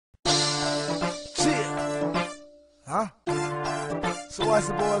Huh? So what's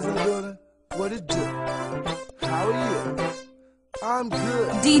the boys in the building? What it do? How are you? I'm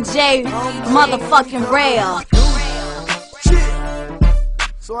good. DJ motherfucking Rail. Shit.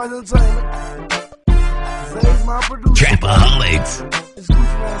 So what's entertainment? Zay's my producer. Trapaholics. It's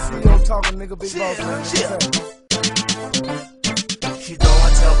Gucci Man CEO talking, nigga. Big boss man. She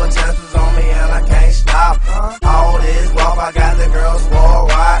throwing temper tantrums on me and I can't stop. All this guap, I got the girl spoiled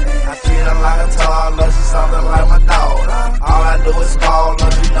right. I treat her like a toddler, she's something like my dog. All I do is call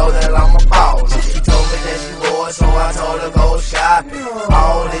her, she know that I'm a baller. She told me that she bored, so I told her go shopping.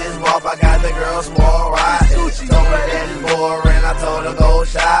 All this guap, I got the girl spoiled right. She told me that it's boring, I told her go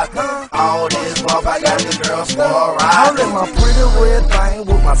shopping. All this guap, I got the girl spoiled right. I'm in my pretty red thing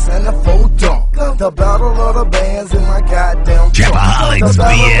with my centerfold dunk. The battle of the bands in my goddamn Trapaholics,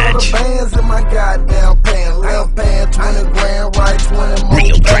 bitch. Bands in my goddamn pants, left paying 20 grand, right 20 more.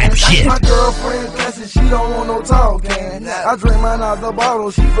 Real trap shit. My girlfriend classy, she don't want no talking. I drink mine out the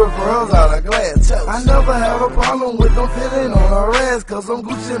bottle, she prefer hers out of glass. I never had a problem with them fitting on her ass, cause I'm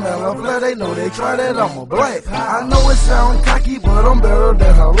Gucci man, I'm flat, they know they try that, I'm a black. I know it sound cocky, but I'm better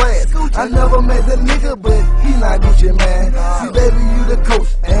than her ass. I never met the nigga, but he not Gucci man. See baby, you the coach,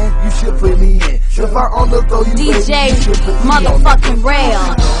 and you should put me in. If I underthrow you, DJ baby, you should put me motherfucking Rail.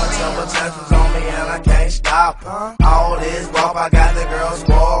 Temper tantrums on me and I can't stop. All this guap, I got the girl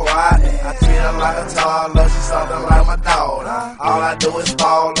spoiled right. I treat her like a toddler, she's something like my dog. All I do is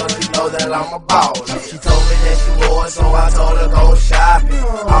call her, she know that I'm a baller. She told me that she bored, so I told her go shopping.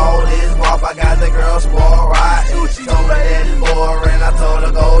 All this guap, I got the girl spoiled right. She told me that it's boring, I told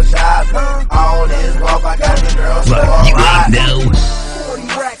her go shopping. All this guap, I got the girl Look, spoiled you right. ain't know. 40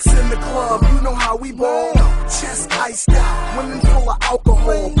 racks in the club, you know how we ball. Chest iced out, women full of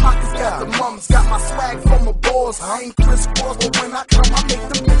alcohol. Pockets got the mums, got my swag from a boss. I ain't Chris Cross, but when I come, I make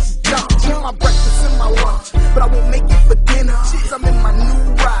the bitches jump. Eat my breakfast and my lunch, but I won't make it for dinner. Cause I'm in my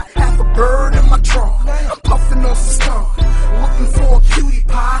new ride, half a bird in my trunk. I'm puffing on some skunk, looking for a cutie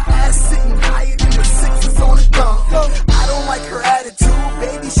pie. Ass sitting higher than the sixes on the dunk. I don't like her attitude,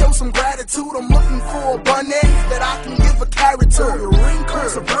 baby, show some gratitude. I'm looking for a bunny that I can give a carrot to. Your ring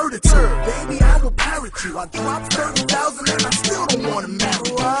curse a verditure, baby, I will parrot you. I dropped 30,000 and I still don't wanna marry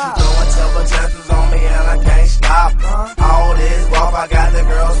you. Throwing temper tantrums on me and I can't stop. All this guap, I got the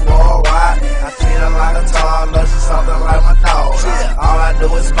girl spoiled right. I treat her like a toddler, she's something like my dog. All I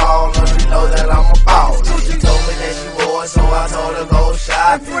do is call her, she know that I'm a baller. She told me that she bored, so I told her go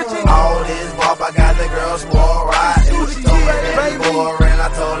shopping. All this guap, I got the girl spoiled right. She told me that it's boring, I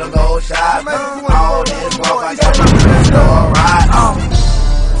told her go shopping. All this guap, I got the girl spoiled right.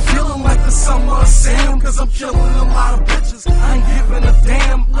 Feeling like the summer of Sam, cause I'm killing a lot of bitches. I ain't giving a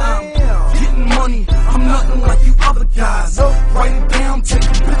damn. I'm getting money, I'm nothing like you other guys. Write it down, take a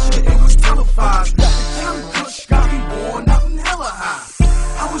picture, it was televised. The county push got me worn out and hella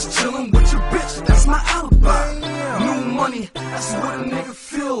high. I was chilling with your bitch, that's my alibi. New money, that's what a nigga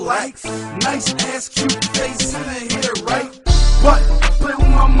feel like. Nice ass, cute face, in the hair, right? But play with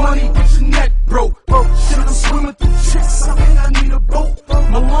my money, get your neck broke. Shit, I'm swimming through chicks, I think I need a boat.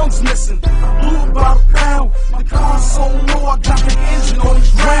 My lungs missing, I blew about a pound. My car's so low, I got the engine on the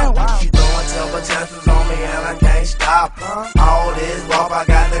ground. She throwing temper tantrums on me and I can't stop. All this guap, I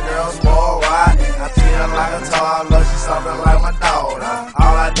got the girl spoiled right. I treat her like a toddler, she's something like my dog.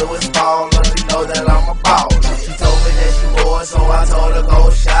 All I do is call her, she know that I'm a baller. She told me that she bored, so I told her go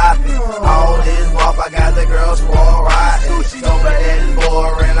shopping.